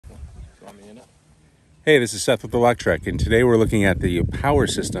Want me in it? Hey, this is Seth with Electrek, and today we're looking at the power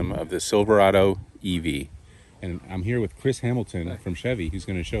system of the Silverado EV. And I'm here with Chris Hamilton from Chevy, who's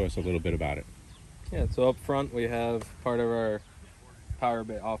going to show us a little bit about it. Yeah, so up front we have part of our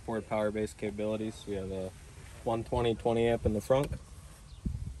off-board power base capabilities. We have a 120 20 amp in the front, so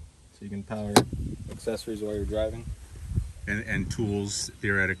you can power accessories while you're driving. And tools,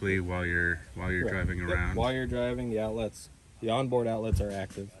 theoretically, while you're driving around. Yep. While you're driving, the onboard outlets are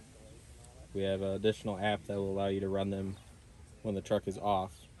active. We have an additional app that will allow you to run them when the truck is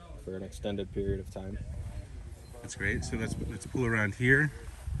off for an extended period of time. That's great. So let's pull around here,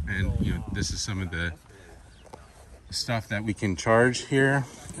 and this is some of the stuff that we can charge here.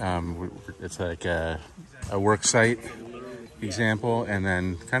 It's like a worksite example, and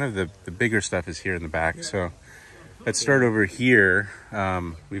then kind of the bigger stuff is here in the back. So let's start over here.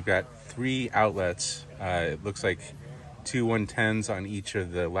 We've got 3 outlets. It looks like 2 110s on each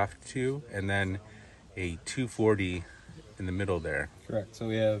of the left 2, and then a 240 in the middle there. Correct. So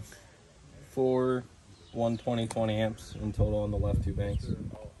we have 4 120 20 amps in total on the left 2 banks,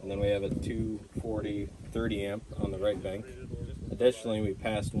 and then we have a 240 30 amp on the right bank. Additionally, we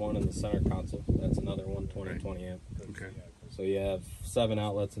passed one in the center console. That's another 120 20 amp. Okay. So you have 7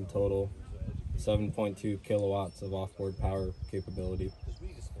 outlets in total, 7.2 kilowatts of off-board power capability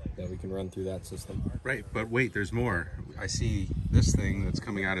that we can run through that system. Right, but wait, there's more. I see this thing that's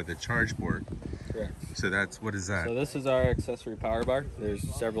coming out of the charge port. Correct. So what is that? So this is our accessory power bar. There's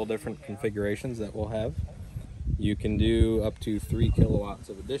several different configurations that we'll have. You can do up to 3 kilowatts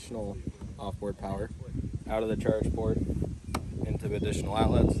of additional off-board power out of the charge port into additional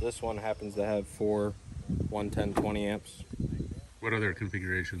outlets. This one happens to have 4 110 20 amps. What other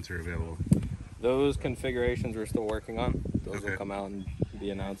configurations are available? Those configurations we're still working on. Those Okay. will come out and be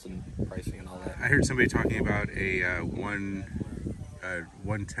announced, and pricing and all that. I heard somebody talking about a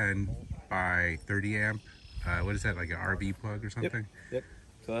 110 by 30 amp. What is that, like an RV plug or something? Yep.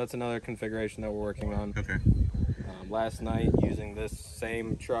 So that's another configuration that we're working on. Okay. Last night, using this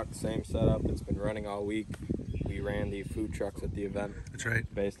same truck, same setup, it's been running all week. We ran the food trucks at the event. That's right.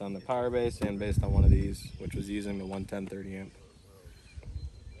 Based on the power base and based on one of these, which was using the 110 30 amp.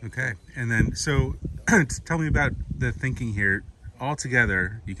 Okay. And then, so tell me about the thinking here.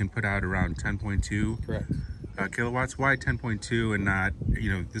 Altogether, you can put out around 10.2 Correct. Kilowatts. Why 10.2 and not,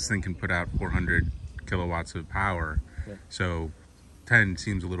 this thing can put out 400 kilowatts of power. Yeah. So 10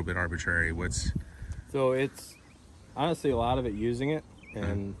 seems a little bit arbitrary. So it's honestly a lot of it using it,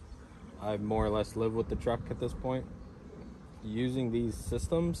 and I more or less live with the truck at this point. Using these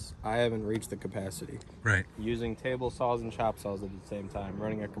systems, I haven't reached the capacity. Right. Using table saws and chop saws at the same time,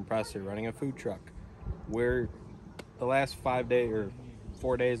 running a compressor, running a food truck. We're the last 4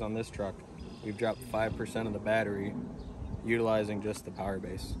 days on this truck, we've dropped 5% of the battery utilizing just the power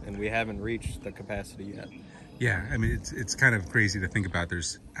base, and we haven't reached the capacity yet. Yeah, I mean, it's kind of crazy to think about.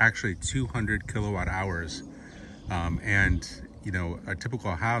 There's actually 200 kilowatt hours, and a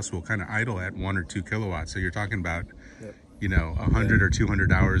typical house will kind of idle at 1 or 2 kilowatts. So you're talking about, 100 or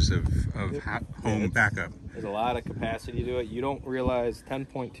 200 hours of home backup. There's a lot of capacity to it. You don't realize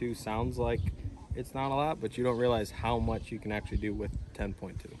 10.2 sounds like it's not a lot, but you don't realize how much you can actually do with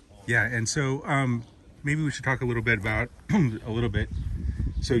 10.2. Yeah, and so maybe we should talk a little bit about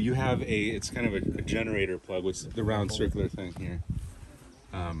So you have it's kind of a generator plug, which is the round circular thing here.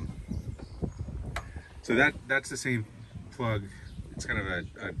 So that's the same plug. It's kind of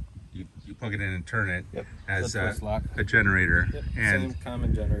you plug it in and turn it as a generator. Yep. And same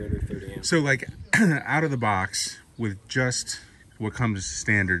common generator, 30 amps. So like out of the box with just what comes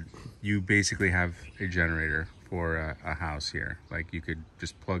standard, you basically have a generator for a house here. Like you could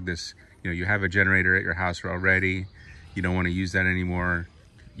just plug this, you have a generator at your house already. You don't want to use that anymore.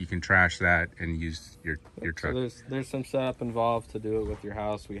 You can trash that and use your truck. So there's some setup involved to do it with your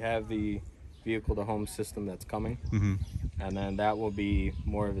house. We have the vehicle to home system that's coming. Mm-hmm. And then that will be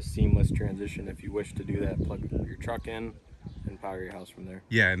more of a seamless transition if you wish to do that. Plug your truck in and power your house from there.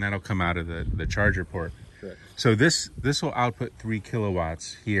 Yeah, and that'll come out of the charger port. Correct. So this will output 3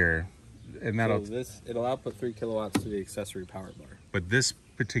 kilowatts here, and it'll output 3 kilowatts to the accessory power bar. But this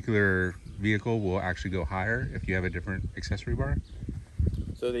particular vehicle will actually go higher if you have a different accessory bar.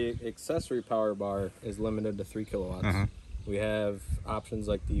 So the accessory power bar is limited to 3 kilowatts. We have options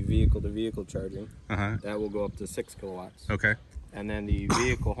like the vehicle-to-vehicle charging. That will go up to 6 kilowatts. Okay. And then the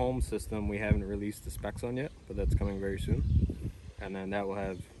vehicle home system, we haven't released the specs on yet, but that's coming very soon. And then that will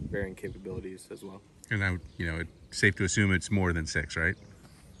have varying capabilities as well. And it's safe to assume it's more than 6, right?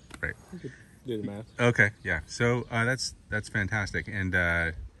 Right. You could do the math. Okay. Yeah. So that's fantastic. And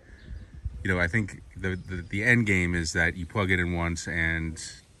I think the end game is that you plug it in once and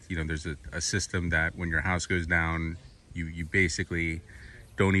you know, there's a system that when your house goes down, you basically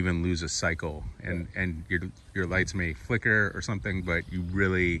don't even lose a cycle, and your lights may flicker or something, but you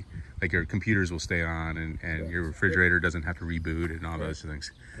really, like, your computers will stay on, and your refrigerator doesn't have to reboot and all those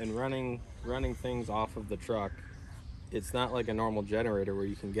things. And running things off of the truck, it's not like a normal generator where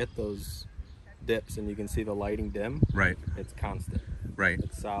you can get those dips and you can see the lighting dim. Right. It's constant. Right.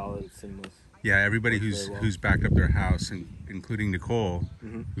 It's solid. It's seamless. Yeah, everybody who's backed up their house, including Nicole,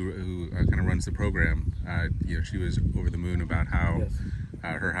 who kind of runs the program, you know, she was over the moon about how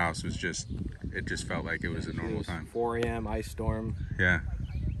her house was just felt like it was a normal time. 4 a.m. ice storm. Yeah.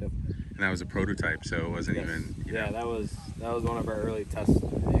 Yep. And that was a prototype, so it wasn't even. Yeah, that was one of our early test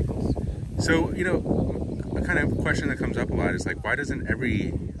vehicles. So, you know, a kind of question that comes up a lot is like, why doesn't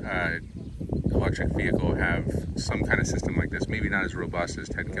every electric vehicle have some kind of system like this? Maybe not as robust as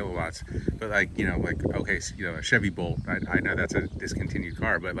 10 kilowatts, but like, you know, like, okay, so, you know, a Chevy Bolt, I know that's a discontinued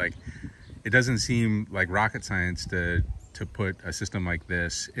car, but like, it doesn't seem like rocket science to put a system like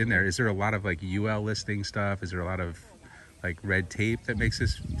this in there. Is there a lot of like UL listing stuff? Is there a lot of like red tape that makes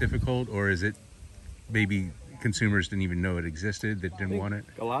this difficult, or is it maybe consumers didn't even know it existed, that didn't want it?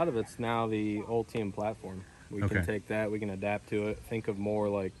 A lot of it's now the Ultium platform. We can take that, we can adapt to it. Think of more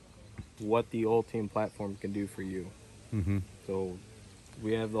like what the Ultium platform can do for you. So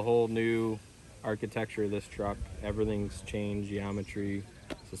we have the whole new architecture of this truck. Everything's changed, geometry,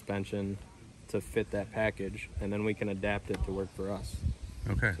 suspension, to fit that package, and then we can adapt it to work for us.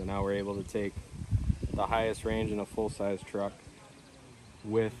 Okay. So now we're able to take the highest range in a full-size truck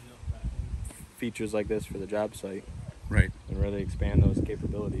with features like this for the job site. Right. And really expand those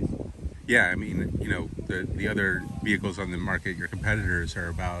capabilities. Yeah, I mean, you know, the other vehicles on the market, your competitors, are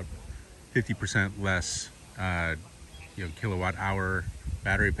about 50% less, you know, kilowatt hour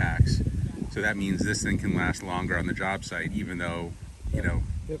battery packs. So that means this thing can last longer on the job site, even though, you know,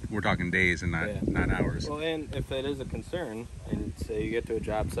 we're talking days and not hours. Well, and if that is a concern, and say you get to a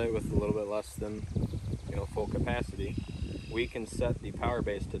job site with a little bit less than, you know, full capacity, we can set the power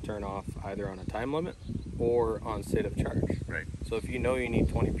base to turn off either on a time limit or on state of charge. Right. So if you know you need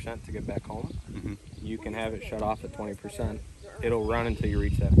 20% to get back home, you can have it shut off at 20%. It'll run until you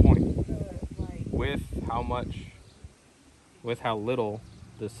reach that point. With how little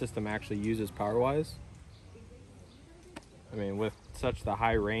the system actually uses power-wise, I mean, with such the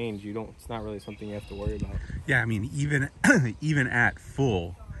high range, it's not really something you have to worry about. Yeah, I mean, even at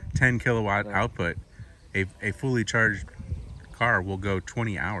full 10 kilowatt output, a fully charged car will go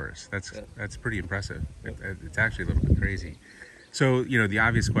 20 hours. That's pretty impressive. It's actually a little bit crazy. So, you know, the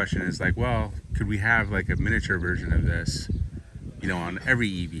obvious question is like, well, could we have like a miniature version of this, you know, on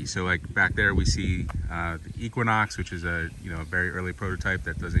every EV? So like back there we see the Equinox, which is a very early prototype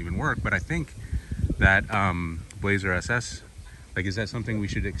that doesn't even work. But I think that Blazer SS, like, is that something we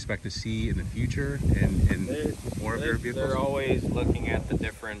should expect to see in the future in more of your vehicles? They're always looking at the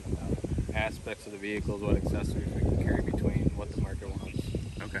different aspects of the vehicles, what accessories we can carry between, what the market wants.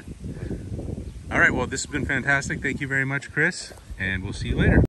 Okay. All right, well, this has been fantastic. Thank you very much, Chris, and we'll see you later.